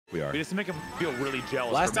We are. We just make him feel really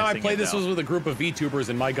jealous. Last time I played this was with a group of VTubers,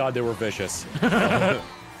 and my god, they were vicious.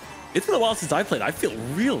 It's been a while since I played. I feel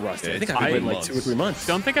real rusty. Yeah, I think I've played like 2 or 3 months.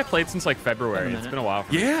 Don't think I played since like February. It's been a while.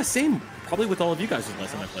 Yeah, same. Probably with all of you guys was the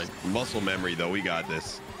last time I played. Muscle memory, though. We got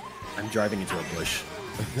this. I'm driving into a bush.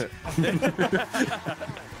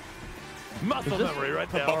 Muscle memory right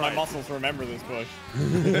there. My muscles remember this bush.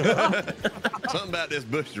 Something about this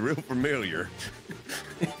bush is real familiar.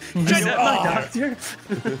 Doctor?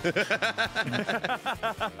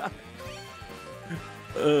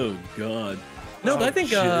 Oh god. No, but I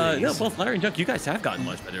think no, both Larry and Duck, you guys have gotten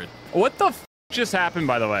much better. What the f just happened,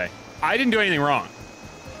 by the way? I didn't do anything wrong.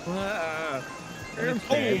 Oh,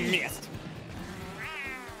 missed.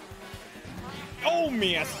 Oh,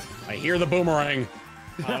 missed. I hear the boomerang.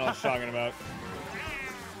 I don't know what I'm talking about.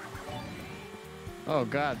 Oh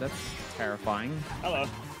god, that's terrifying. Hello.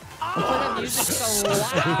 Oh, that music so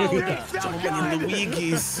loud. So many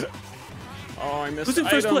Luigi's. Oh, I missed. Who's in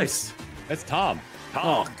first place? It's Tom.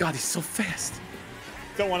 Oh god, he's so fast.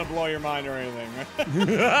 Don't want to blow your mind or anything. If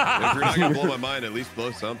you're not gonna blow my mind, at least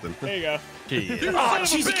blow something. There you go. Oh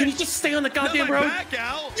Jesus, can you just stay on the goddamn road? Back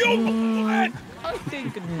out. I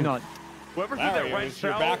think not. Whoever's in Larry, that right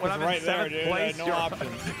your back when was I'm right in there, 7th dude. place, No you're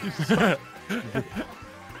options.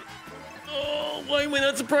 Oh, why am I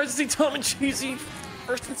not surprised to see Tom and Cheesy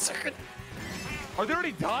first and second? Are they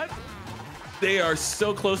already done? They are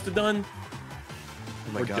so close to done.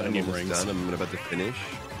 Oh my god, I'm onion almost rings. done. I'm about to finish.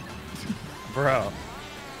 Bro.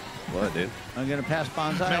 What, dude? I'm gonna pass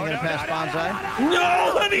Bonsai. I'm gonna pass Bonsai.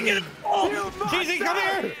 No, let me get it. Oh, Cheesy, come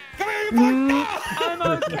here. Come here, you fuck. I'm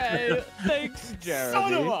okay. Thanks, Jeremy.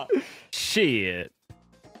 Son of a. Shit.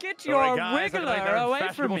 Get your wiggler away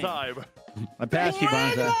from me. Time. I passed you,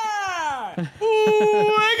 Bonsai.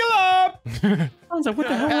 Wiggle up. Bonzo, what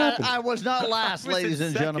the hell happened? I was not last, Who was in ladies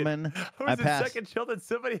and second? gentlemen. Who I was in passed. second? Children,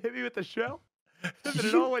 somebody hit me with the show. And then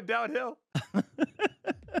it all went downhill.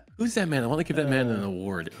 Who's that man? I want to give that man an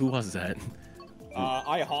award. Who was that?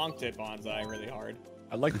 I honked it, Bonsai, really hard.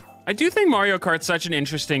 I do think Mario Kart's such an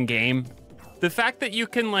interesting game. The fact that you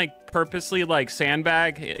can like purposely like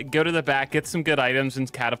sandbag, go to the back, get some good items,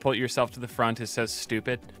 and catapult yourself to the front is so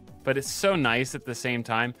stupid, but it's so nice at the same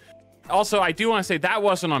time. Also, I do want to say that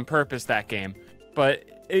wasn't on purpose, that game, but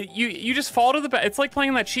you just fall to the back. It's like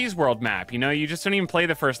playing that Cheese World map, you know? You just don't even play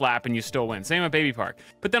the first lap and you still win. Same with Baby Park.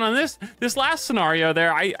 But then on this last scenario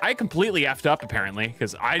there, I completely effed up apparently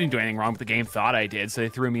because I didn't do anything wrong, but the game thought I did, so they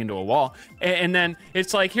threw me into a wall. And then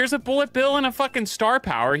it's like, here's a bullet bill and a fucking star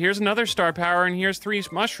power. Here's another star power, and here's 3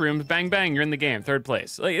 mushrooms. Bang, bang, you're in the game. 3rd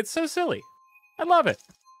place. Like, it's so silly. I love it.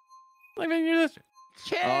 Like, I mean, you're just...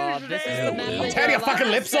 This is the map. Tear your fucking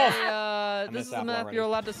lips off. This is the map you're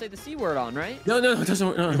allowed to say the C word on, right? No, it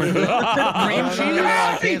doesn't. No. Cream cheese?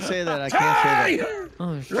 I can't say that. I can't say that.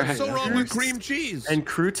 Oh, What's so wrong with cream cheese? And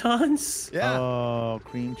croutons? Yeah. Oh,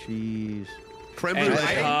 cream cheese. Creme And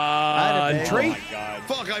brulee. Drink. Oh my god.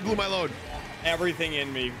 Fuck, I blew my load. Everything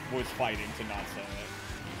in me was fighting to not say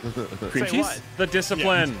it. Cream Say cheese? what? The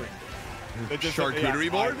discipline. Charcuterie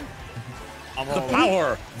board? I'm The rolling.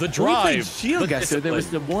 power, the When we played drive. Shield the Guest, there was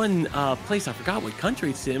discipline. the one place, I forgot what country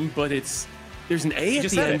it's in, but there's an A at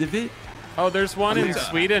just the said end it. of it. Oh, there's one in Yeah.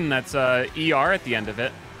 Sweden that's ER at the end of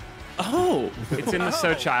it. Oh, It's in the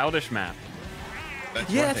So Childish map.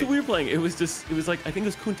 yeah, that's what we were playing. It was like, I think it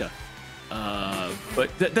was Kunta. But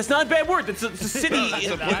that's not a bad word. It's a city. It's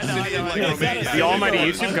a big city in like Romania. The almighty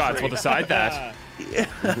YouTube gods will decide that.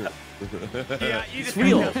 Yeah, you just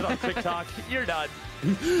real. posted on TikTok. You're done.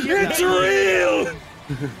 It's real.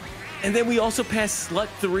 And then we also passed Slut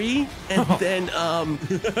 3, and then I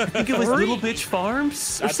think it was Little Bitch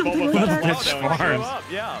Farms or That's something Boba like Fett's that. blood, Bitch though. Farms. Up,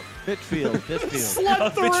 yeah. Bitchfield.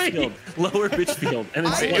 Bitchfield, Lower Bitchfield, and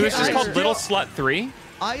then It was just I called still- Little Slut 3?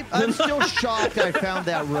 I'm still shocked I found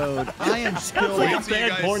that road. I am still. like a Wait till you bad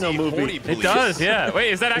guys porno see movie. Horny It Police. does, yeah.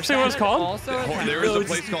 Wait, is that actually what it's called? Also, There is a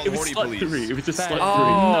place called it was Horny Slut Police. 3. It was just Slut 3.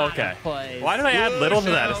 Oh, okay. Place. Why did I add little to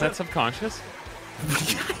that? Is that subconscious?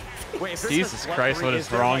 Wait, if this Jesus is Slut Christ, 3, what is is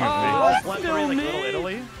there wrong like with me? Slut 3 still like me? Little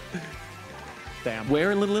Italy? Damn.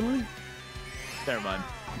 Where in Little Italy? Never mind.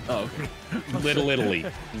 Oh, Little Italy.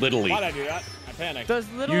 Little Why'd I do that? I panicked. Does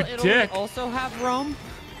Little You Italy dick. also have Rome?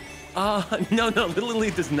 no, Little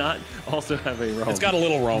Italy does not also have a Rome. It's got a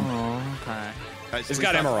little Rome. Oh, okay. Guys, It's please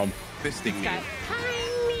got stop Emma Rome. Fisting me.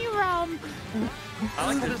 Tiny Rome. I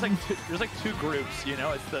like that there's like 2 groups, you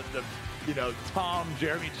know? It's the Tom,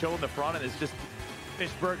 Jeremy chill in the front, and it's just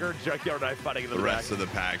Fishburger, Junkyard Knife fighting in the The back. rest of the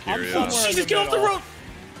pack I'm here. somewhere in Jesus, the get off the middle. road!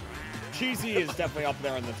 Cheesy is definitely up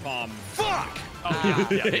there in the Tom. Fuck! Oh,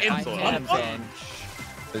 yeah, I absolutely. can't bench.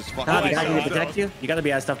 It's fucking Tom, you awesome. gotta protect you. You gotta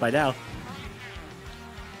be out of stuff by now.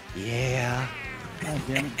 Yeah. Oh,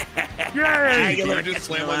 damn it. Can you just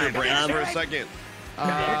slam on your brakes for a second? Fuck,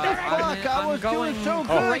 I was doing so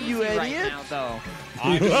good, you right idiot. now,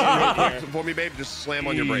 though. For me, babe, just slam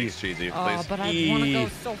on your brakes, Cheesy, Oh, please. but I want to go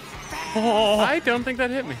so fast. I don't think that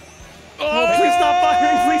hit me. Oh, please stop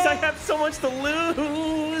firing, please. I have so much to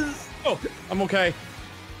lose. Oh, I'm okay.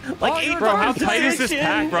 Like, Bro, how tight is this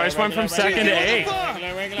pack, bro? I just went from second to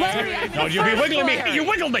 8. No, you be wiggling me. You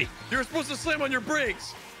wiggled me. You were supposed to slam on your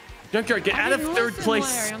brakes. Junkyard, get out of third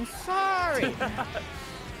place. Larry, I'm sorry.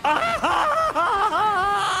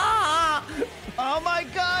 Oh my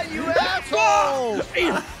god, you asshole!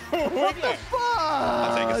 What the fuck?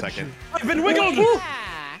 I'll take a second. I've been wiggled.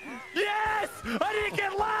 Yes! I didn't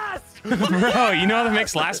get last! Bro, you know how that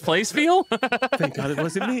makes last place feel? Thank God it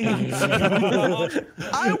wasn't me.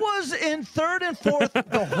 I was in third and fourth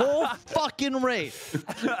the whole fucking race.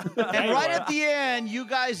 And right at the end, you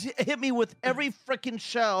guys hit me with every freaking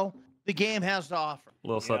shell the game has to offer.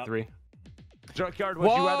 Little sub 3. Junkyard, would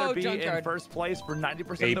you Whoa, rather be in Junkyard. first place for 90%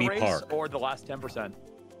 of the AB race Park. or the last 10%?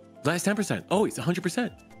 Last 10%. Oh, it's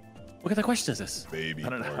 100%. What kind of question is this? Baby. I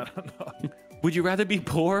don't know. Would you rather be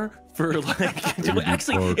poor for like?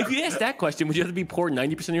 Actually, if you ask that question, would you rather be poor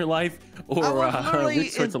 90% of your life, or I was literally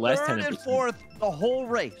which sorts in of last third and 10%? fourth the whole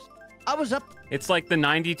race. I was up. It's like the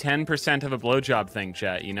 90-10% of a blowjob thing,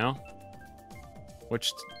 chat, you know?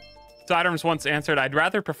 Which Siderms once answered, I'd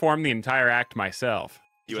rather perform the entire act myself.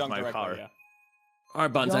 You with my car. Yeah. All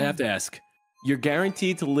right, Buns, I have to ask. You're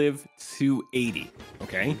guaranteed to live to 80,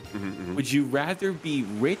 okay? Would you rather be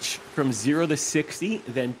rich from 0 to 60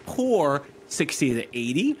 than poor 60 to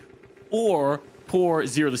 80, or poor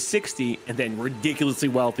 0 to 60 and then ridiculously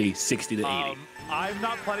wealthy 60 to 80? I'm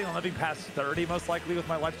not planning on living past 30, most likely, with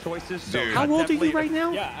my life choices. So Dude. How old are you definitely- right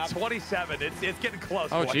now? Yeah. 27. It's getting close.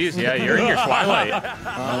 Oh, boys. geez, yeah, you're in your twilight.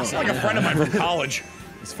 It's like a friend of mine from college.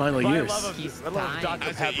 It's final But I years. love He's I love dying. Dr.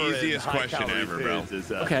 That's the Pepper and easiest question high-calorie ever, bro. foods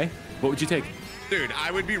is, Okay, what would you take? Dude,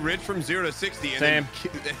 I would be rich from 0 to 60 and Same.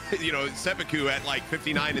 then, you know, seppuku at like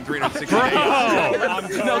 59 and 360 Oh, days. I'm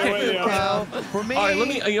totally with you. Well, for me, All right, let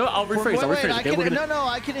me. You know, I'll rephrase. I'll rephrase. I Okay, can, we're gonna. no,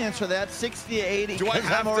 I can answer that. 60 to 80. Do I 'cause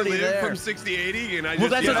have I'm to already live there. from 60 to 80? And I Well,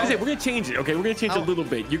 just, that's you what I know, said. We're gonna change it. Okay, we're gonna change it a little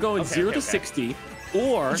bit. You're going 0 to 60,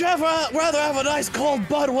 or Would you rather have a nice cold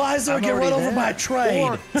Budweiser or get run over by a train?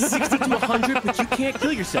 or 60 to 100, but you can't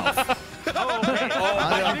kill yourself.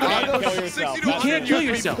 I'll go 60 to 100, can't kill you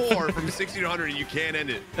have to yourself. be poor from 60 to 100 and you can't end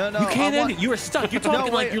it. No, You can't end it. You are stuck. You're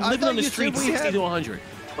talking like wait, you're I living on thought the you said street we 60 had- to 100.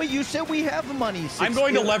 Well, you said we have the money. I'm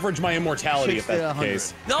going to leverage my immortality if 60 to that's the 100.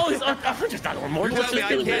 case. No, it's 100's not more. You tell me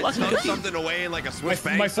I can't tuck something away in like a Swiss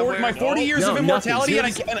bank My somewhere? 40 years No, of immortality, and I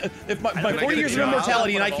nothing. can't. If my Can I 40 get a years of job?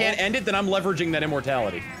 immortality and I can't end it, then I'm leveraging that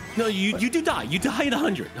immortality. No, you do die. You die at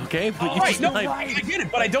 100. Okay, but All you right, just no, die- I get it,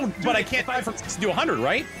 but I don't. But I can't die from 60 to 100,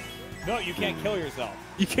 right? No, you can't kill yourself.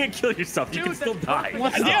 You can't kill yourself. You can still die.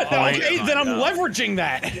 Yeah, okay, then I'm leveraging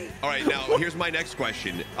that. All right, now here's my next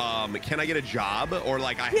question. Can I get a job or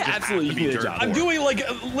like I Yeah, just absolutely, have to you be can get a dirt job. I'm poor? doing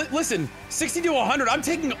like, listen, 60 to 100. I'm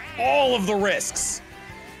taking all of the risks.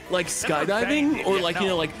 Like skydiving, or like you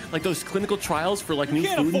know, like those clinical trials for like new You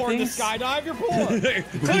can't food afford and to things. skydive. You're poor.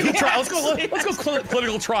 Clinical trials. Let's go.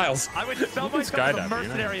 Clinical trials. I would sell myself as skydive, a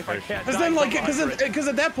mercenary if I can't. Because then, like, because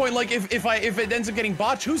at that point, like, if it ends up getting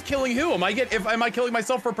botched, who's killing who? Am I killing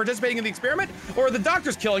myself for participating in the experiment, or are the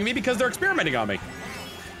doctors killing me because they're experimenting on me?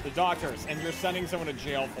 The doctors, and you're sending someone to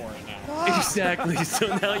jail for it now. Exactly. So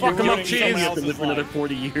now Fuck you're 'em going up, to cheese. have to live for another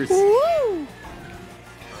 40 years. Woo!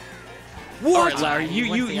 All right, Larry, you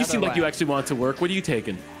went the seem other like you way. actually want to work. What are you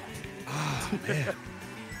taking?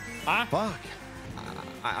 Fuck.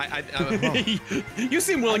 You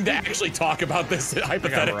seem willing to actually talk about this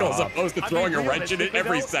hypothetical as robbed. opposed to I throwing mean, a wrench in it realistically,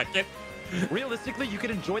 every though, second. Realistically, you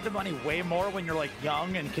can enjoy the money way more when you're like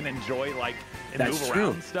young and can enjoy like and That's move true.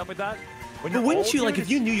 around and stuff like that. When But you're wouldn't old, you, like, dude, if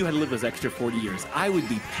you knew you had to live those extra 40 years, I would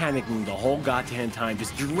be panicking the whole goddamn time,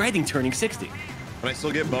 just dreading turning 60. Can I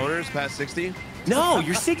still get boners past 60? No,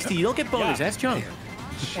 you're 60. You don't get bonus. That's junk.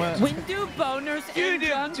 When do boners and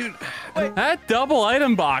junk? Dude, That double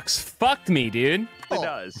item box fucked me, dude. it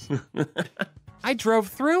does. I drove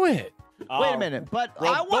through it. Wait a minute, but Ro-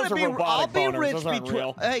 I want those to are be. robotic I'll be boners. rich Those aren't between.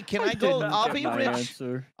 real. Hey, can I go? didn't I'll get be my rich.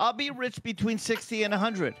 answer. I'll be rich between 60 and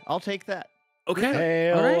 100. I'll take that. Okay.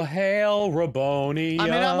 Hail, All right. hail, Rabonia. I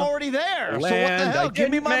mean, I'm already there. So what the Land hell? I Give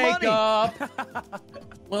me didn't my make money. up.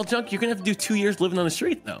 Well, Junk, you're going to have to do 2 years living on the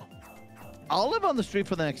street, though. I'll live on the street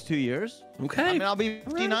for the next 2 years. Okay. I mean, I'll be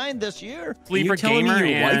 59 this year. Sleeper You're telling gamer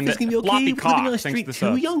me your wife and is going to be okay floppy with living on cock. the Thanks street for the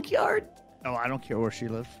too, subs. Junkyard? Oh, I don't care where she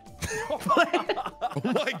lives. oh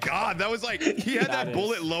my God, that was like, he had that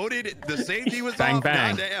bullet loaded. The safety was Bang, off.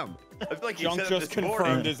 bang. Goddamn. I feel like you Junk said just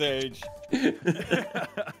confirmed his age.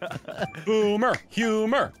 Boomer,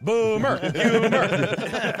 humor, boomer, humor.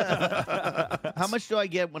 How much do I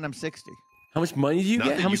get when I'm 60? How much money do you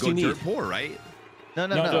get? How much do you need? dirt poor, right?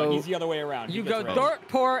 No, he's the other way around. You He go gets dirt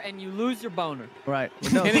poor and you lose your boner. Right.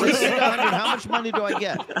 No, 100, how much money do I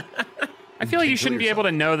get? I feel like you shouldn't be able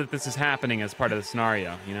to know that this is happening as part of the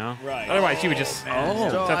scenario, you know? Right. Otherwise, you would just So set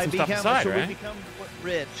I some stuff become, aside, so we right? become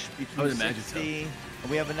rich I between would imagine 60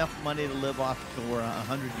 and we have enough money to live off till we're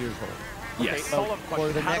 100 years old. Yes. So Follow-up for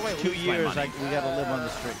question. the How do I next 2 lose my years, money? we got to live on the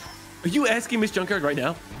street. Are you asking Miss Junkyard right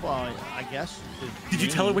now? Well, I guess. Did you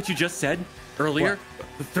tell her what you just said earlier?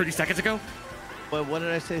 30 seconds ago? Well, what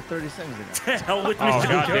did I say 30 seconds ago? To hell with Oh, Miss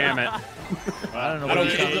god Junkyard. damn it. I don't know. I What don't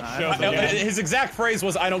you're care. talking about. Show them. His exact phrase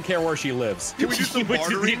was, "I don't care where she lives." Can we do some Which is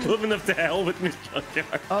the bartering? equivalent of to hell with Miss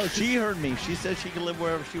Junkyard. Oh, she heard me. She said she can live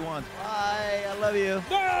wherever she wants. Bye. I love you.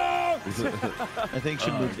 I think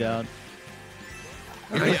she moved down.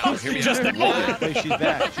 Hear me Just out. Wait, she's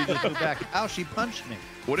back. She just moved back. Ow, she punched me.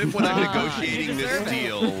 What if when I'm Ah. negotiating this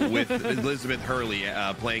deal with Elizabeth Hurley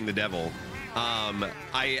playing the devil,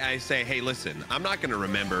 I say, hey, listen, I'm not going to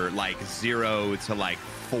remember like 0 to like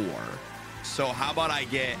 4. So how about I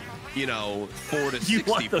get, 4 to You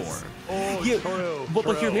want 64? those- Oh, Yeah, true.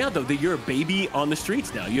 but hear me out though. That you're a baby on the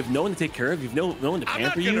streets now. You have no one to take care of. You've no one to I'm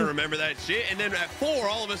not pamper going to you. remember that shit. And then at 4,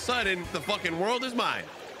 all of a sudden, the fucking world is mine.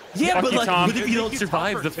 Yeah, Fuck but you, like, Tom. what if you don't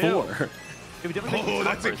survive the tougher, 4? Oh,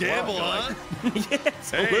 that's a gamble, huh?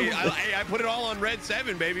 Yes. a Hey, little bit. I put it all on red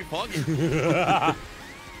 7, baby. Fuck it.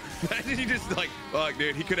 Imagine you just like, fuck,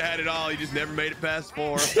 dude, he could have had it all. He just never made it past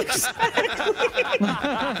 4.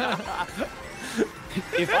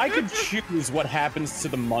 If I could choose what happens to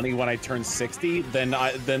the money when I turn 60, then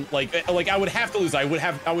I would have to lose. I would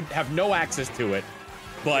have no access to it.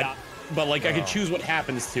 But like I could choose what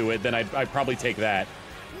happens to it, then I'd probably take that.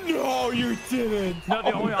 No, you didn't. No,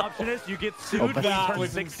 the only option is you get sued when you That turn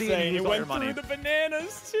was 60 insane. and you It lose all your went money. through the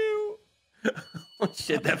bananas too. Oh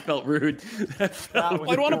shit, that felt rude. That felt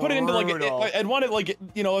I'd want to put it into brutal. like I'd want it like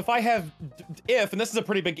if I have and this is a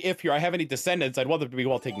pretty big if here, I have any descendants, I'd want them to be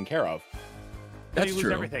well taken care of. Then That's you lose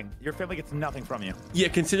true. everything. Your family gets nothing from you. Yeah,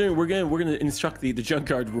 considering we're gonna instruct the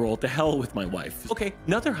junkyard rule to hell with my wife. Okay,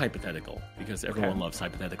 another hypothetical because everyone loves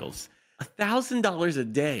hypotheticals. $1,000 a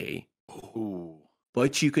day,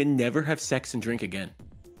 but you can never have sex and drink again.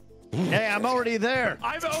 Hey, I'm already there.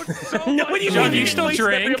 I'm owed so No, much. what do you John, mean? you still wasted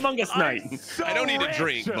every drink? Among Us night. So I don't need a rich.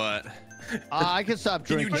 drink, but I can stop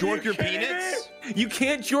can you drinking. jork your peanuts? You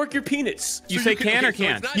can't jork your peanuts. You say can or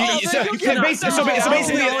can't? it's not- Oh, So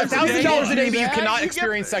basically, $1,000 a day, but you cannot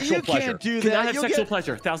experience sexual pleasure. You can't do that. Cannot have You'll sexual get-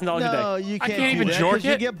 pleasure. $1,000 No, a day. you I can't. can't do even that, jork 'cause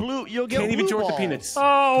You it? get blue. You'll get Can't even blue jork the balls. peanuts.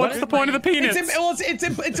 Oh, what's the point of the penis?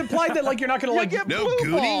 It's implied that like you're not gonna You like. get No blue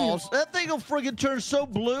gooning? balls. That thing will friggin' turn so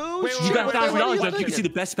blue. Wait, You wait, got wait, $1,000 What are though. You can see the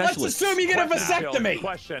best Let's specialist. assume you get a Question, vasectomy.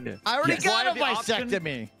 Question. I already Yes. Do I got a have the option?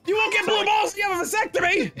 vasectomy. You won't get blue balls. You have a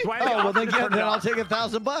vasectomy. Do I have the Oh well, option to turn it then I'll off? take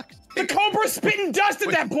 $1,000. The cobra's spitting dust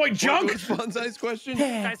at that point, junk. What's Bonsai's question?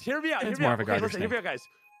 Guys, hear me out. Hear It's me more out. of a Okay, garbage listen, hear me out, guys.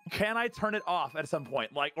 Can I turn it off at some point,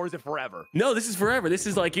 or is it forever? No, this is forever. This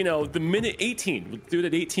is like, the minute 18. We'll do it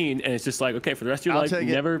at 18, and it's just like, okay, for the rest of your I'll life, take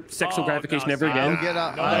it. never sexual Oh, gratification no, ever stop. again. I'll get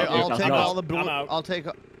out. No, I'll no, take no. all the blue. I'm out. I'll take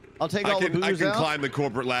all the I booze can out. climb the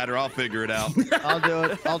corporate ladder. I'll figure it out. I'll do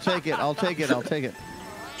it. I'll take it. I'll take it.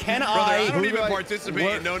 Can Brother, I I? don't who even do I- participate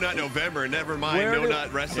where- in No Nut November. Never mind where No do-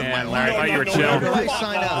 Nut rest of my Damn, Larry, I life. thought you were Where chill. do I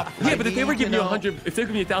sign up? Yeah, I but if they were need giving to you know- 100, if they're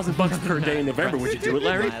giving you $1,000 per day in November, would you do it,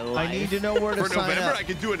 Larry? I need to know where to For sign November, up. I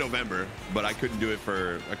could do it November, but I couldn't do it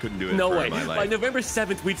for No for way. my By life. November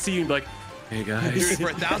 7th, we'd see you and be like, hey guys. Dude, for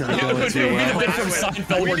 $1,000, Going It would be the bit from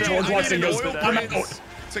Seinfeld where George walks in and goes, "I'm out."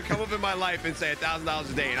 to come up in my life and say $1,000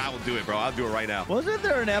 a day, and I will do it, bro. I'll do it right now. Wasn't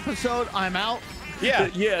there an episode? I'm out. Yeah,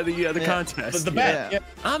 Yeah, the contest. the bet. Yeah. Yeah.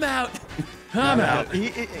 I'm out. I'm out. He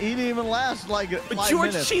didn't even last like But 5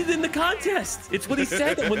 George minutes. cheated in the contest. It's what he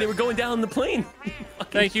said when they were going down the plane.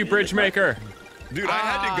 Thank you, Bridge Maker. Dude, I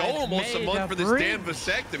had to go it's almost a made month of for this green. damn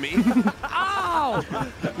vasectomy. Ow!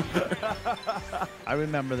 I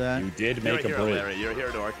remember that. You did You're make a a hero, break. Larry. You're a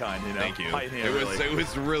hero to our kind. Thank you. Fighting here, It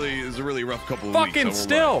was really. it was a really rough couple of weeks. I Fucking won't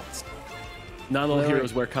still. Not all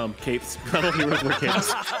heroes wear capes. Not all heroes wear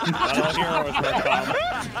capes. I'll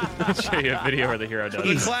show you a video where the hero lie. The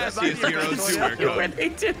does. classiest heroes do wear Where coats. they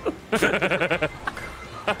do.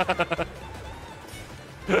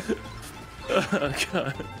 Oh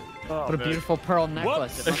god. What a beautiful pearl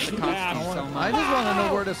necklace. It must have cost me so I much. just want to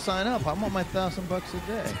know where to sign up. I want my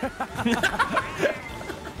 $1,000 a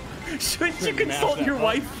day. Shouldn't you consult your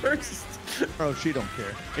wife first? Oh, she don't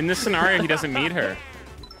care. In this scenario, he doesn't need her.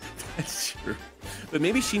 That's true. But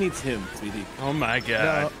maybe she needs him, sweetie. Oh my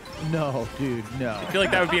god. No, dude, no. I feel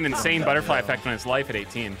like that would be an insane butterfly effect on his life at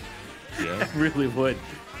 18. Yeah, it really would.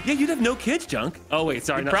 Yeah, you'd have no kids, Junk. Oh wait,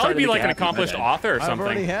 sorry. You'd probably be like an accomplished author or I've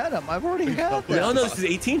already something. had them. I've already had them. No, this is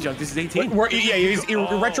 18, Junk. This is 18. Yeah, he's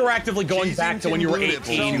retroactively going back to when you were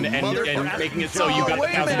 18 and making it so you got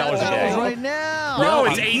 $1,000 a day. Right now. Bro,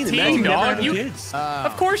 it's 18, 18, dog. kids.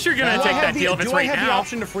 Of course you're gonna take that deal if it's Do I right have the now.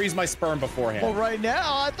 option to freeze my sperm beforehand? Well, right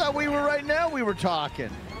now. I thought we were talking.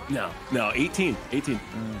 No, 18. And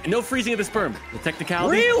no freezing of the sperm. The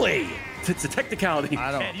technicality. Really? It's a technicality.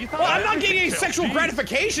 I don't. Well, I'm not getting any sexual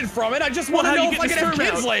gratification from it. I just want to know if I can have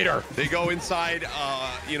kids later. They go inside,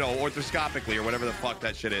 orthoscopically or whatever the fuck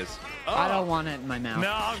that shit is. I don't want it in my mouth.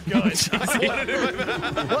 No, I'm good.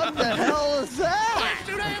 What the hell is that?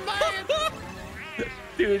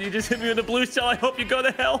 Dude, you just hit me with a blue shell. I hope you go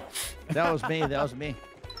to hell. That was me. That was me.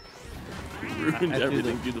 Ruined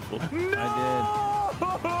everything beautiful. I'm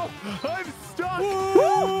stuck.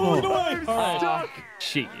 I'm stuck.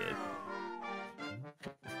 Shit.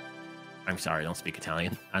 I'm sorry, I don't speak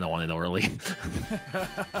Italian. I don't want to know early.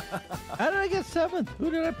 How did I get 7th?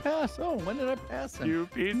 Who did I pass? Oh, when did I pass him? You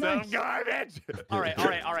piece of garbage. All right.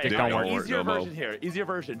 Easier version here. Easier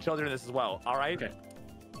version. Children in this as well. All right. Okay.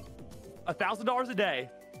 $1,000 a day.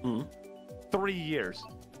 3 years.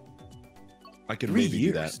 I could 3 maybe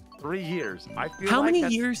do that. years. 3 years. I feel How like many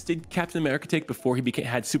that's- years did Captain America take before he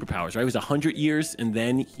had superpowers? Right, it was 100 years, and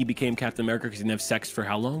then he became Captain America because he didn't have sex for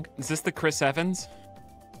how long? Is this the Chris Evans?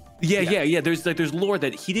 Yeah. There's lore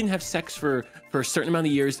that he didn't have sex for a certain amount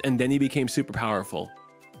of years, and then he became super powerful.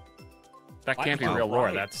 That can't be real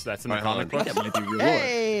lore. That's in the comic book. That might be real lore.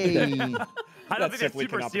 Hey! I don't think it's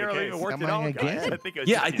super serial even worked at all, guys.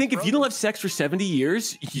 again. I think if you don't have sex for 70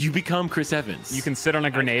 years, you become Chris Evans. You can sit on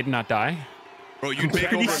a grenade and not die. Bro, you'd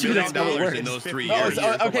make over $1 million in those 3 years.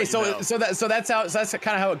 Okay, so that's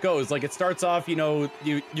kind of how it goes. Like it starts off, you've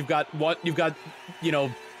got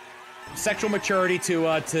sexual maturity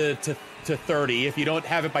to 30. If you don't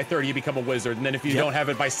have it by 30, you become a wizard, and then if you don't have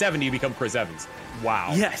it by 70, you become Chris Evans.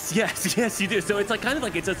 Wow. Yes, you do. So it's like kind of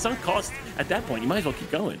like it's at some cost at that point. You might as well keep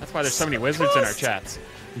going. That's why there's so many wizards in our chats.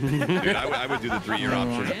 Dude, I would do the 3-year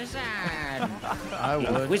option. I would.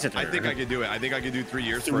 I think I could do it. I think I could do 3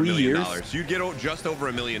 years for $1 3 million. years? You'd get just over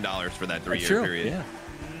 $1 million for that 3-year Sure, period. yeah.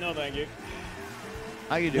 No, thank you.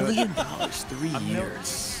 I could do $1 it. million, 3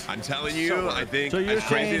 years. I'm telling you, I think, So you're as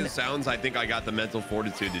crazy saying- as it sounds, I think I got the mental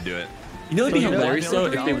fortitude to do it. You know, it'd be So you know hilarious though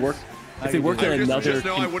if they $1 work. If they worked in another. Just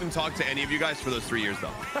know I wouldn't talk to any of you guys for those 3 years,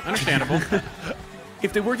 though. Understandable.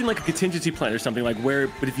 If they worked in like a contingency plan or something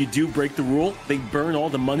but if you do break the rule, they burn all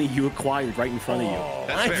the money you acquired right in front of you.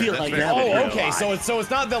 That's I fair, feel that's like fair. that. would be Oh, a okay. lot. So it's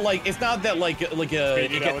not that like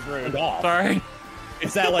That was rude. off. Sorry.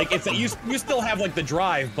 It's that you still have like the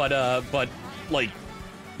drive, but like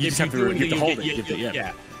You just have to hold it. You have to- yeah.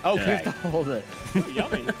 Yeah. Okay. Hold it.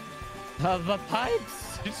 Yummy. The pipes.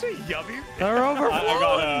 Did you say yummy? They're over.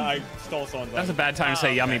 I stole someone's. That was a bad time to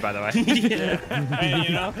say yummy, by the way. Hey,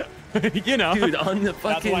 You know. Dude, on the that's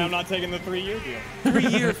why I'm fucking not taking the 3-year deal.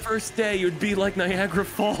 3-year first day, it would be like Niagara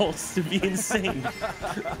Falls. It'd be insane.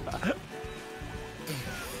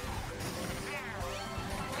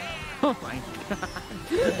 Oh my god.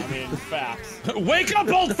 I mean, facts. Wake up,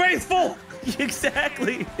 old faithful!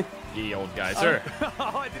 Exactly. Ye old guy, sir. Oh,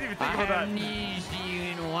 I didn't even think I about that. haven't used you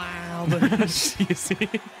in a while. You see?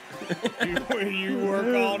 You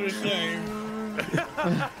work all the same.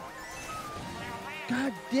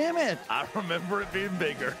 God damn it. I remember it being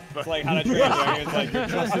bigger. It's like how to train you. It's like you're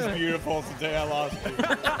just as beautiful since the day I lost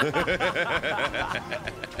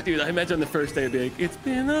you. Dude, I imagine on the first day it'd be like, it's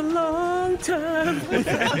been a long time. Feels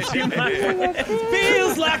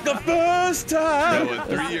like the first time. No, a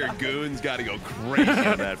 3-year goon's got to go crazy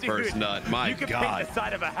on that first nut. My You can God. paint the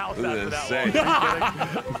side of a house This after is that insane.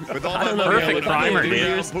 one. With all I my don't know, money, man. I would Primer, do dude.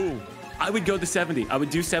 years. I would go to 70. I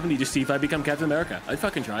would do 70 to see if I become Captain America. I'd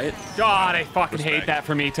fucking try it. God, I fucking hate that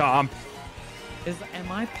for me, Tom.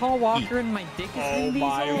 Am I Paul Walker and my dick is Vin Diesel?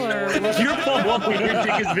 my Or lord. what? You're Paul Walker, your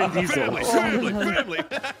dick is Vin Diesel. Family.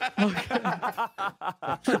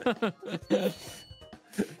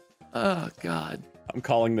 Oh, God. I'm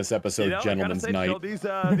calling this episode You know, I gotta Gentleman's say, Night. Phil, these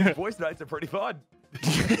voice nights are pretty fun.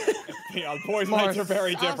 Yeah, boys' More nights are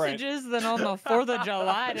very different. sausages than on the 4th of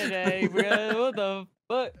July today, bro. What the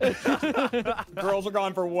fuck? Girls are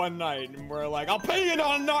gone for one night, and we're like, I'll pay you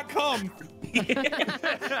to not come.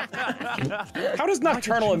 How does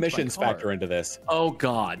nocturnal emissions factor into this? Oh,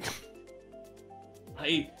 God.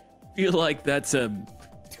 I feel like that's a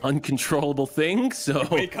uncontrollable thing, so...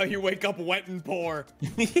 You wake up wet and poor. You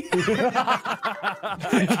wake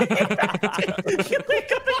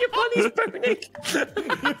up and your body's burning.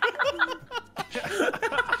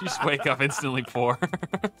 You just wake up instantly poor.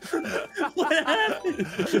 What happened?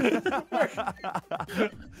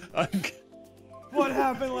 What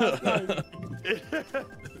happened last night?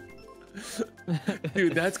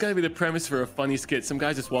 Dude, that's gotta be the premise for a funny skit. Some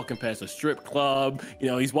guy's just walking past a strip club. You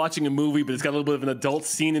know, he's watching a movie, but it's got a little bit of an adult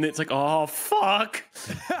scene in it. It's like, oh fuck.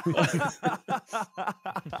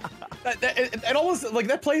 It almost like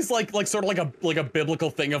that plays like sort of like a biblical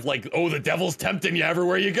thing of like, oh, the devil's tempting you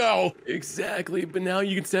everywhere you go. Exactly. But now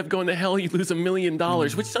you instead of going to hell, you lose $1 million,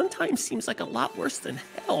 which sometimes seems like a lot worse than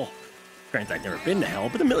hell. Granted, I've never been to hell,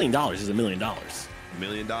 but $1 million is $1 million. $1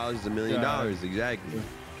 million is $1 million, exactly.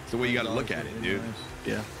 That's the way you got to look at it, dude.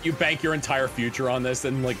 Yeah. You bank your entire future on this,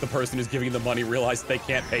 and like the person who's giving you the money realizes they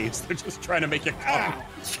can't pay you, so they're just trying to make you come.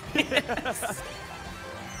 Yes.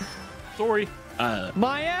 Sorry.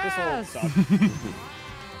 My ass.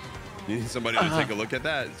 You need somebody to take a look at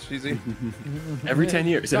that, Cheesy. Every 10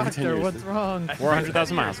 years. Every 10 Doctor, years. what's wrong?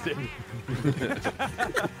 400,000 miles.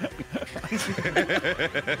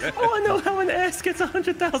 Oh, I know how an ass gets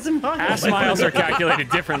 100,000 miles. Ass miles are calculated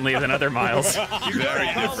differently than other miles. Very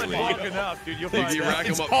differently. Long enough, dude. You'll find You out. rack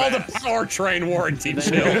 'em It's up called a fast. powertrain warranty,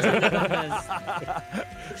 chill.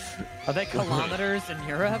 Are they kilometers in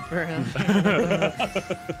Europe or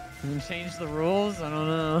change the rules? I don't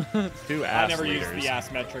know. 2 I ass never used liters. the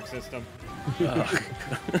ass metric system.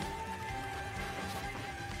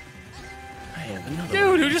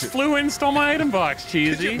 Dude, who just flew in and stole my item box, Could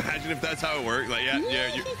you Cheesy? imagine if that's how it worked? Like,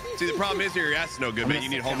 yeah. See, the problem is your ass is no good, man. You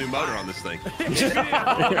need a whole new motor on this thing.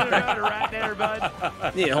 Right there, bud.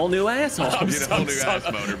 Yeah, a whole new asshole. You need a whole new ass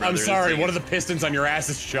motor, brother. I'm sorry, It's- one of the pistons on your ass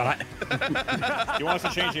is shot. You want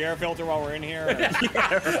us to change the air filter while we're in here?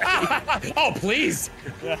 Or? Oh, please.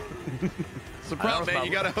 Yeah. Well, man,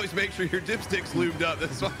 you gotta always make sure your dipstick's lubed up.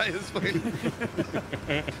 That's why it's fucking.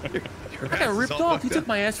 I got ripped off. He took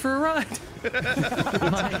my ass for a ride.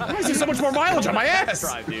 Why is there so much more mileage on my ass?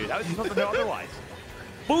 Drive, dude. I was supposed to know otherwise.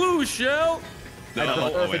 Blue shell. No, know, oh,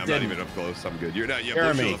 if wait, it I'm not didn't. even up close. I'm good. You're not. Yeah,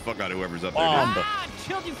 Jeremy. bullshit the fuck out of whoever's up there. Ah,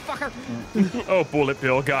 chill, you fucker. Oh, bullet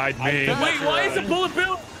bill, guide me. Wait, why is the bullet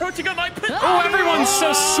bill approaching on my pit? Oh, everyone's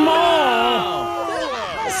so small.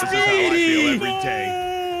 This is how I feel every day.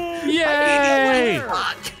 Yay!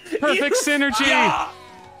 Perfect synergy.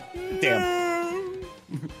 Damn.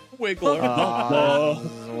 Wiggler.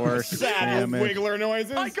 Sad wiggler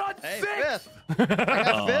noises. I got Hey, 6. fifth. I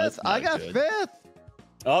got fifth. I got fifth.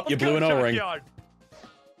 Oh, you blew an O-ring.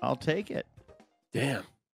 I'll take it. Damn.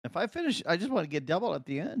 If I finish, I just want to get double at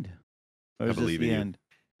the end. Or is this believe in the you. end?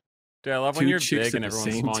 Dude, I love when Two you're chicks big and at the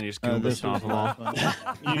everyone's same small and you just Goomba This stomp them was all.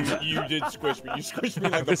 last one. You did squish me. You squished me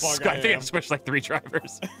like the fuck I think I am. squished like 3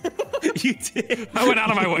 drivers. You did. I went out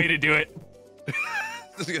of my way to do it.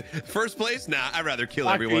 First place? Nah, I'd rather kill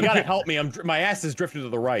Doctor, everyone. you gotta help me. My ass is drifting to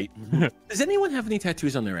the right. Does anyone have any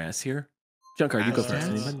tattoos on their ass here? Junkard, you go Ass first.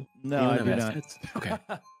 tats? Anyone? No, Anyone I have do ass not. tats? Okay.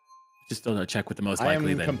 Just don't check with the most I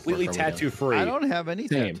likely. am then completely work our way down. tattoo free. I don't have any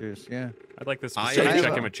Same. tattoos. Yeah. I'd like this I specific have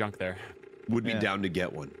check a- in with junk there. Would be Yeah. down to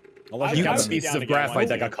get one. Unless I you got would be pieces down of to get one. graphite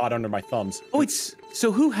that got caught under my thumbs. Oh, it's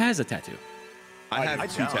so who has a tattoo? I have I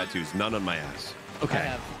 2 don't. tattoos, none on my ass. I Okay.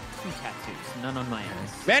 have 2 tattoos, none on my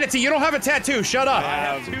ass. Manatee, you don't have a tattoo. Shut up. I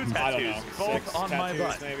have 2 I don't tattoos, know, both 6 on my tattoos,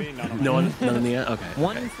 butt. maybe. None of No them. one, none in the ass. Okay.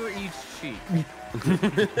 One for each cheek.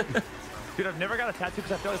 Dude, I've never got a tattoo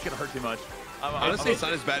because I feel like it's gonna hurt too much. Honestly, it's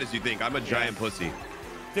not as bad as you think. I'm a giant pussy.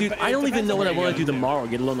 Dude, Dep- I it don't even depends know on what I where you want to go do tomorrow.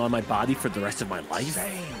 Get alone on my body for the rest of my life.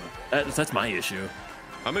 That's my issue.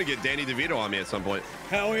 I'm gonna get Danny DeVito on me at some point.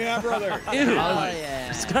 Hell yeah, brother. Ew. Oh, yeah.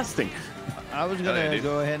 Disgusting. I was yeah, gonna dude.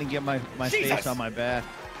 go ahead and get my face Jesus. on my back.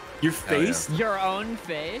 Your Hell yeah. face? Your own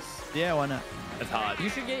face? Yeah, why not? It's hot. You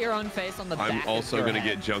should get your own face on the back. I'm of also your gonna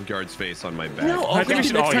head. get Junkyard's face on my back. No, I think we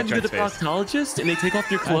should next all time get you go to the Junk's face. proctologist and they take off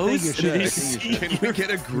your clothes. you should. and they I think you see Can we get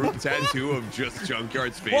a group tattoo of just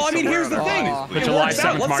Junkyard's face? Well, I mean, somewhere here's the on thing. our face, The It please? July works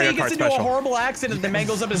out. 7th Let's say Mario he gets Kart into special. a horrible accident that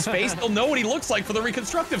mangles up his face. They'll know what he looks like for the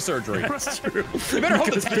reconstructive surgery. That's true. You better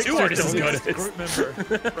hope the tattoo artist is good. Group member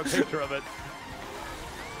for a picture of it.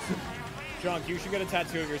 Junk, you should get a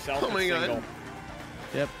tattoo of yourself. Oh that's my God. single.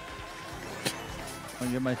 Yep. I'll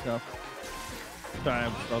get myself. Sorry,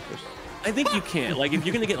 I'm focused. I think you can't. Like, if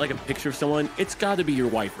you're gonna get like a picture of someone, it's got to be your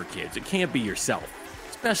wife or kids. It can't be yourself,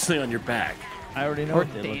 especially on your back. I already know Or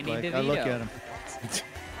what they look Danny like. I look DeVito. at them.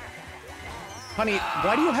 Honey,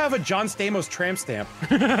 why do you have a John Stamos tramp stamp?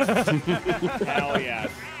 Hell yeah.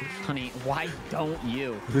 Honey, why don't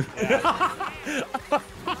you?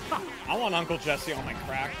 I want Uncle Jesse on my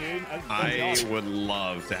crack, dude. I would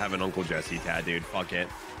love to have an Uncle Jesse tattooed. Fuck it.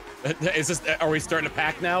 Is this? Are we starting to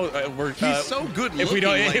pack now? We're He's so good If we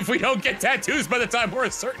don't, looking, like- if we don't get tattoos by the time we're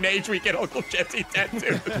a certain age, we get Uncle Jesse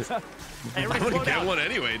tattoos. I'm gonna get one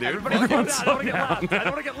anyway, dude. Everybody slow down. I don't want to get left. I don't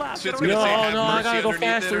want to get left. Shit's I gonna don't say wanna have no, I mercy gotta go underneath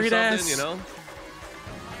faster, it or eat ass. something, you know?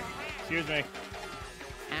 Excuse me.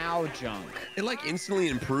 Ow, junk. It like instantly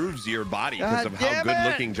improves your body because of how good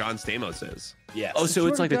looking John Stamos is. Yes. Oh, so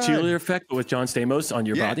it's like the cheerleader effect but with John Stamos on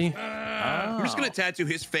your Yeah. body? I'm just gonna tattoo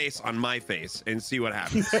his face on my face and see what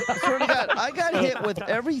happens. I swear to God, I got hit with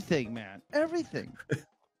everything, man. Everything.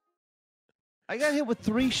 I got hit with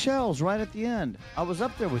 3 shells right at the end. I was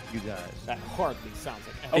up there with you guys. That hardly sounds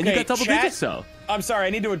like. And you Okay, got double chat- digits, though. I'm sorry, I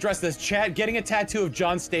need to address this. Chat, getting a tattoo of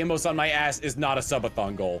John Stamos on my ass is not a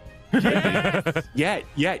subathon goal. Yet.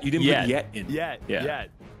 You didn't put yet in. Yet.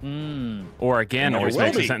 Or again, Never always will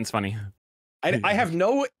makes the be. sentence funny. I've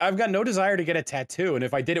got no desire to get a tattoo, and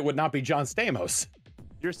if I did, it would not be John Stamos.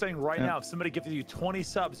 You're saying right now, if somebody gifted you 20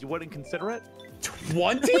 subs, you wouldn't consider it?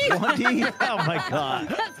 20? 20? Oh my God.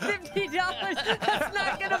 That's $50. That's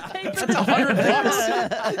not gonna pay for That's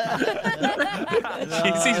 $100.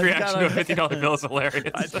 JC's reaction to a $50 bill is hilarious.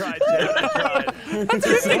 I tried, Tim. I tried. That's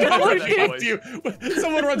 $50. You.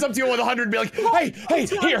 Someone runs up to you with 100 and be like, hey,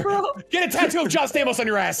 here, get a tattoo of John Stamos on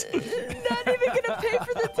your ass. Not even gonna pay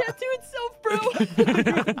for the tattoo itself,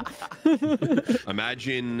 bro.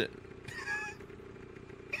 Imagine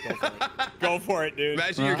Go for it, dude.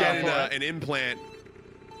 Imagine you're getting an implant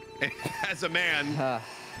as a man,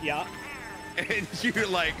 Yeah. and you're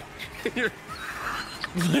like,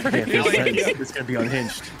 It's gonna be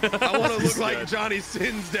unhinged. I want to look like Johnny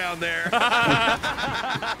Sins down there.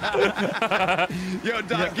 Yo,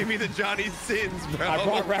 Doc, give me the Johnny Sins, bro. I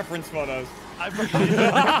brought reference photos. You see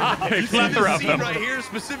this Plethora of scene them. right here,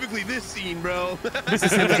 specifically this scene, bro. This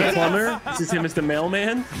is him as the plumber. This is him as the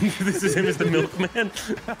mailman. This is him as the milkman.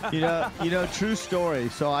 You know, true story.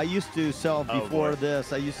 So I used to sell before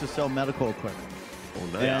this. I used to sell medical equipment, Oh,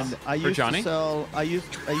 nice. and I used Johnny? to sell. I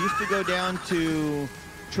used to go down to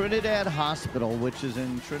Trinidad Hospital, which is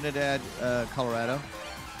in Trinidad, Colorado.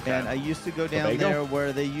 And I used to go down Tobago? there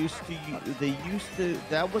where they used to.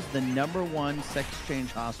 That was the #1 sex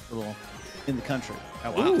change hospital in the country.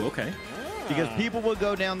 Ooh, okay. Because people would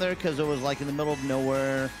go down there because it was like in the middle of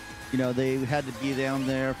nowhere. You know, they had to be down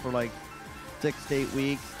there for like 6 to 8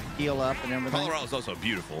 weeks, heal up and everything. Colorado's also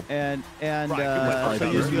beautiful. And Right, so I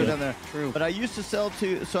good used to go yeah. down there. True. But I used to sell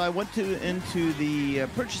to. So I went into the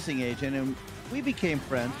purchasing agent, and we became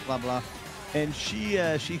friends. Blah blah. And she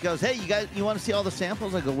goes, hey, you want to see all the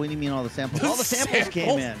samples? I go, what do you mean all the samples? All the samples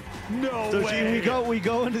came in. No So way. we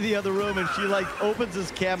go into the other room, and she like opens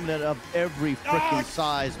this cabinet of every freaking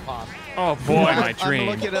size possible. Oh boy, my I'm dream.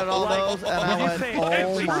 looking at all those, and I When you went, say oh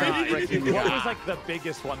every my size, freaking what god! was like the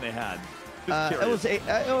biggest one they had? Just It curious. was I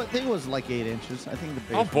think it was like 8 inches. I think the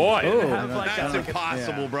biggest. Oh, boy. one was- They have, you know, like, That's a-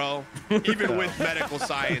 impossible, yeah. bro. Even with medical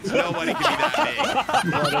science, nobody can be that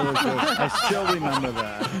but it was just- I still remember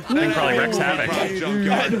that. big. probably wreaks havoc. That's John,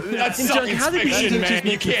 science how did these fiction, agents man. You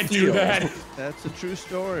make you can't do feel? that. That's a true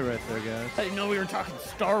story right there, guys. I didn't know we were talking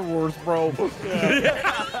Star Wars, bro.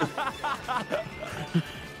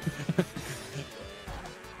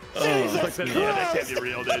 That can't be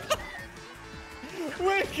real, dude.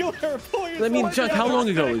 Regular. Pull your I mean, Chuck, how long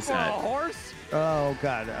ago was that? Horse? Oh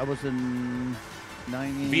god, I was in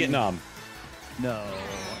 90. Vietnam. No,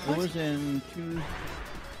 it was in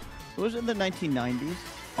the 1990s.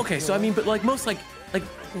 Okay, so I mean, but like most like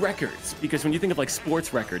records, because when you think of like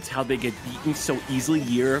sports records, how they get beaten so easily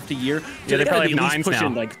year after year. So Yeah, they gotta probably be have at least nines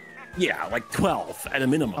pushing now. like 12 at a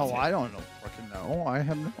minimum. Oh, I don't know. Fucking know. I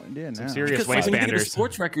have no idea now. serious because like, when you think of the waistbanders.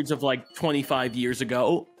 sports records of like 25 years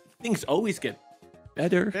ago, things always get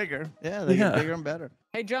better. Bigger. Yeah, they get Yeah. bigger and better.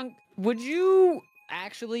 Hey, Junk, would you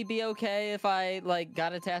actually be okay if I like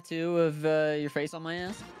got a tattoo of your face on my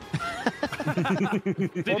ass?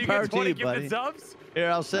 Did you power get to 20 you, gifted buddy. subs? Here,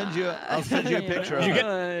 I'll send you a picture. You of get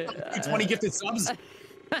it. 20 gifted subs.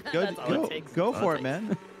 That's all it takes. Go for it,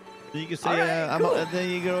 man. You can say, All right, then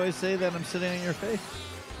you can always say that I'm sitting on your face.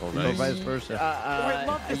 Oh, Or nice. vice versa. I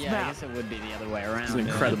love this yeah, map. I guess it would be the other way around. It's an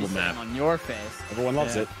incredible It'd be sitting map. on your face. Everyone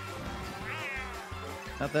loves Yeah. it.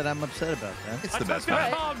 Not that I'm upset about that. It's the best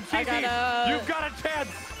Right. map. Tom, I Cheesy, got, you've got a chance.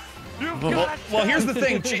 You've Well, got a well, here's the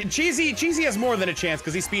chance. thing. Cheesy has more than a chance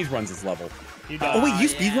because he speedruns his level. Oh wait, you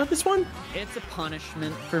yeah. speedrun this one? It's a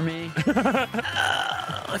punishment for me.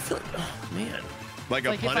 I feel like, oh man. Like a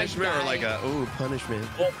Like if I punishment or die- like a punishment?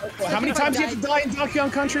 How many if I times you have to die in Donkey Kong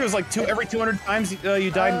Country? It was like every 200 times you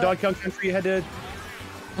died in Donkey Kong Country. You had to.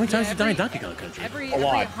 How many times did you die in Donkey Kong Country? Every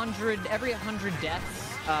lot. 100 deaths.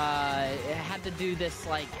 I had to do this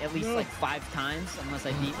like at least like 5 times unless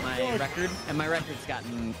I beat my record, and my record's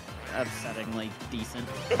gotten upsettingly decent.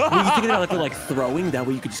 Were you thinking about like throwing? That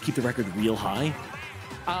way you could just keep the record real high?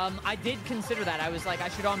 I did consider that. I was like, I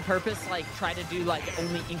should on purpose like try to do like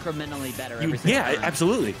only incrementally better every single Yeah, time.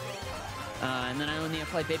 absolutely. And then I only have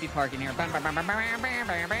to play Baby Park in here.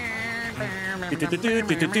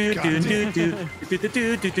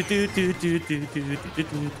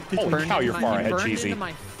 Holy cow, you're far ahead, Burned Cheesy. into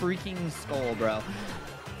my freaking skull, bro.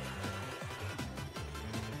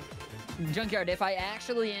 Junkyard, if I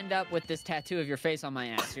actually end up with this tattoo of your face on my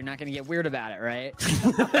ass, you're not gonna get weird about it, right? That's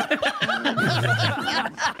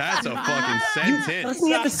a fucking sentence. Doesn't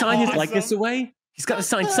he have to sign his likeness away? He's got to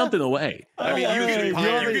sign something away. I mean,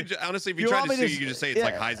 you could honestly, if you tried to sue, me to- you could just say it's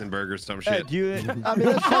like Heisenberg or some Hey, shit. do you? I mean,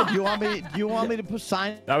 that's fine. Do you want me to put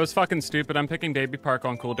sign? That was fucking stupid. I'm picking Baby Park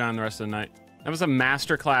on cooldown the rest of the night. That was a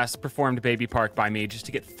masterclass performed Baby Park by me just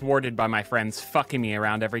to get thwarted by my friends fucking me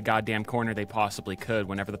around every goddamn corner they possibly could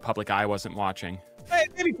whenever the public eye wasn't watching. Hey,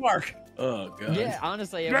 Baby Park. Oh god. Yeah,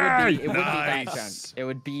 honestly, it would be that junk. It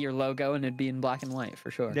would be your logo and it'd be in black and white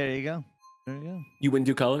for sure. There you go. There you go. You wouldn't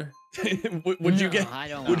do color? Would you get? I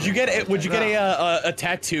don't Would you know. get? Would you get a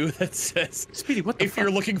tattoo that says, Speedy, what the "If you're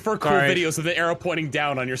looking for cool Sorry. videos with the arrow pointing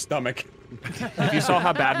down on your stomach"? If you saw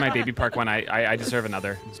how bad my Baby Park went, I deserve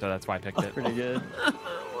another, so that's why I picked it. Pretty good.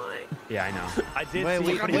 Yeah, I know. I did Wait, see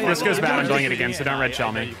wait, pretty wait, well. This goes bad, I'm doing it Yeah, again, so don't red I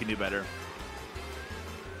shell know me. You can do better.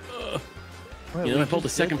 Wait, You know, we I pulled a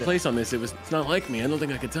just did second that. place on this. It's not like me. I don't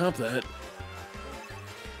think I could top that.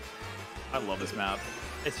 I love this map.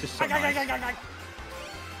 It's just so nice.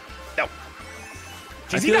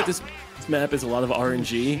 I feel like this map is a lot of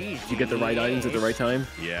RNG. If you get the right items at the right time.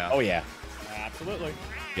 Yeah. Oh yeah. Absolutely.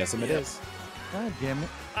 Yes, it is. God damn it.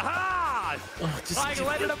 Aha! Oh, just I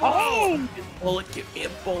landed a oh! Bullet, give me a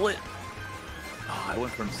bullet. Oh, I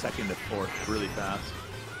went from second to fourth really fast.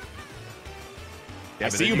 Yeah, I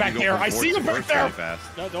but see then you can back go there. from I fourth see you to back first there. really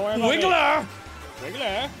fast. No, don't worry about it. Wiggler.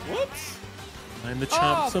 Wiggler. Whoops. Time to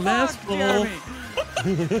chop some asphalt.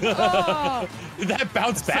 That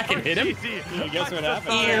bounced back and hit him. Easy. You guess what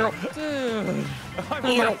happened? Dude. I'm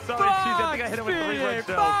sorry, Cheesy. I think I hit him with 3 red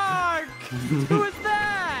shells. Who is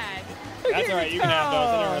that? That's all right. You can have those.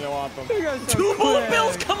 I don't really want them. Two bullet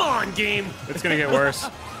bills? Come on, game. It's gonna get worse.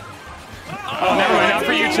 Oh, never mind. Not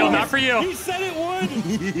for you, Chill. Not for you. He said it would.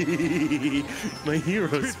 My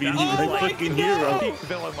hero, Speedy. Oh my my fucking God. hero. Peak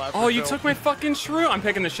villain left Oh, for you Phil. took my fucking shrew. I'm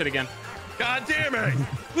picking this shit again. God damn it!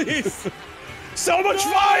 Please. So much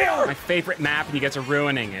fire. My favorite map, and you guys are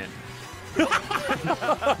ruining it.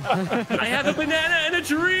 I have a banana and a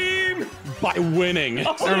dream. By winning.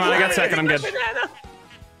 Never mind. I got second. I'm good.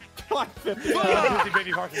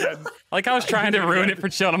 Baby Park again. Like I was trying to ruin it for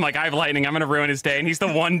Chill. And I'm like, I have lightning. I'm gonna ruin his day, and he's the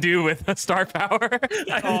one dude with a star power.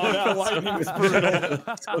 Oh, no. Lightning was brutal.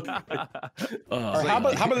 Or how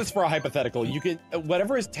about this for a hypothetical? You can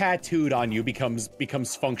whatever is tattooed on you becomes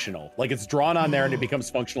functional. Like it's drawn on there and it becomes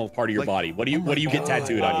functional part of your body. What do you get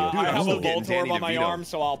tattooed on you? I have a still getting Voltorb Danny on my DeVito. arm,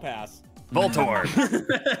 so I'll pass. Voltorb.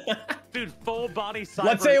 Dude, full body cyber.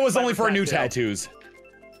 Let's say it was only for cyber new tattoo. tattoos.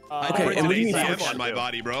 Okay, Put and what do you mean ATM function? on my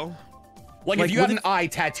body, bro. Like Like, if you had what an eye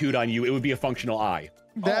tattooed on you, it would be a functional eye.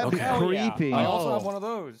 That'd be Hell yeah. creepy. I also have one of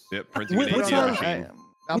those. Yep, printing What- an what's ATM the- machine.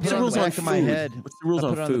 I'll What's put the it on rules the on back of my food? head. What's the rules I'll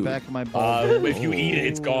on put it on the food? back of my ball. If you eat it,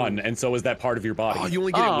 it's gone, and so is that part of your body. Oh, you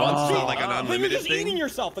only get it once. It's not like an Then you're unlimited just eating thing.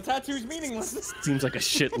 yourself. The tattoo's meaningless. Seems like a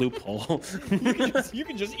shit loophole. You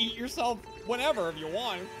can just eat yourself whenever if you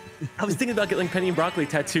want. I was thinking about getting penny and broccoli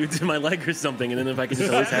tattooed to my leg or something, and then if I could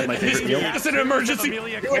just always have my favorite meal. It's an emergency.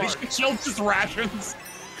 Amelia Clark. Chill just rations.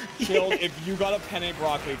 Chilled, if you got a penne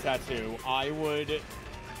broccoli tattoo, I would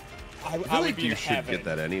I feel would like be you in should heaven. get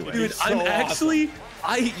that anyway. Dude, It's so I'm awesome. actually,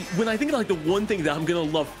 when I think of like the one thing that I'm gonna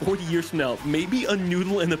love 40 years from now, maybe a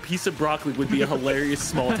noodle and a piece of broccoli would be a hilarious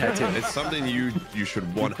small tattoo. It's something you should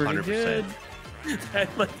 100%.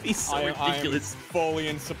 That might be so I'm ridiculous. fully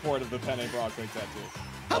in support of the penne broccoli tattoo.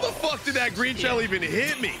 How the fuck did that green shell even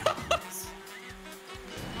hit me?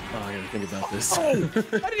 Oh, I gotta think about this. I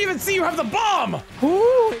didn't even see you have the bomb.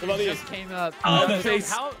 What about these? Just came up. Oh, the Chill,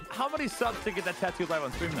 face. how many subs to get that tattoo live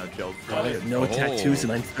on stream now, Jill? I have no Oh. tattoos,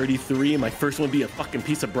 and I'm 33, and my first one would be a fucking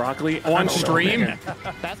piece of broccoli. I On don't know, stream? man.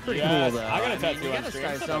 That's pretty Yes, cool, though. I got a mean, tattoo you on gotta stream.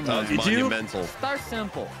 start Sounds somewhere. Did you? monumental. Start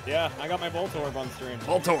simple. Yeah, I got my Voltorb on stream.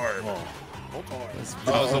 Voltorb.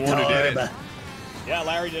 Voltorb. I was the one who did it. Yeah,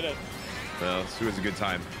 Larry did it. Well, it was a good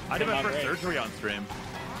time. I did my Not first great. surgery on stream.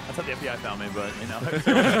 That's how the FBI found me, but you know.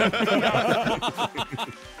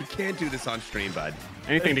 You can't do this on stream, bud.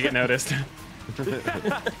 Anything to get noticed.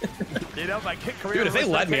 You know, my kick career. Dude, if they was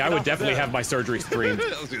let me, taken I off would of definitely there. have my surgery streamed.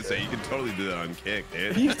 I was gonna say you can totally do that on Kick,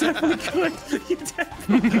 dude. You definitely could. You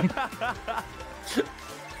definitely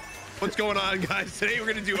What's going on, guys? Today we're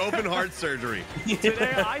gonna do open heart surgery.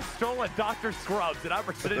 Today I stole a Dr. Scrubs and I'm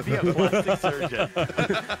pretending to be a plastic surgeon.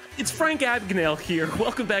 It's Frank Abagnale here.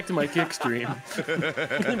 Welcome back to my kick stream.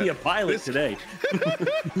 I'm gonna be a pilot today.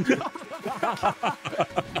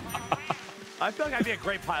 I feel like I'd be a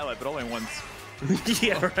great pilot, but only once.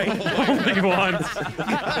 Yeah, right. Only once.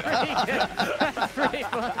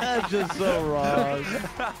 That's just so wrong.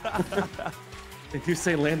 They do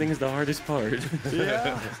say landing is the hardest part.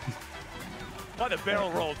 Yeah. On a barrel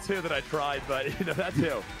roll too that I tried, but you know that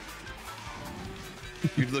too.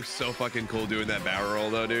 You look so fucking cool doing that barrel roll,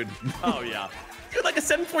 though, dude. Oh yeah. You're like a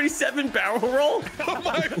 747 barrel roll. Oh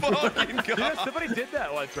my fucking god! Yeah, somebody did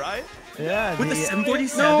that once, right? Yeah. With the he-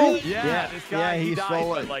 747? Yeah, this guy he died,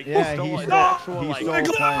 stole but, it. like, Yeah, he stole he an stole- actual he like stole the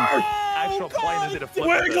plane. actual plane and did a flip.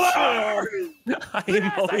 with it. I am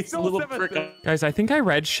Yes, I always a stole little 7th. prick. Guys, I think I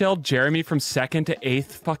red shelled Jeremy from 2nd to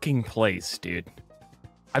 8th fucking place, dude.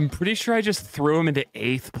 I'm pretty sure I just threw him into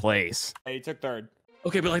 8th place. He took third.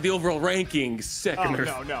 Okay, but like the overall rankings, second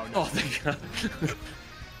Oh, or no. oh, thank God.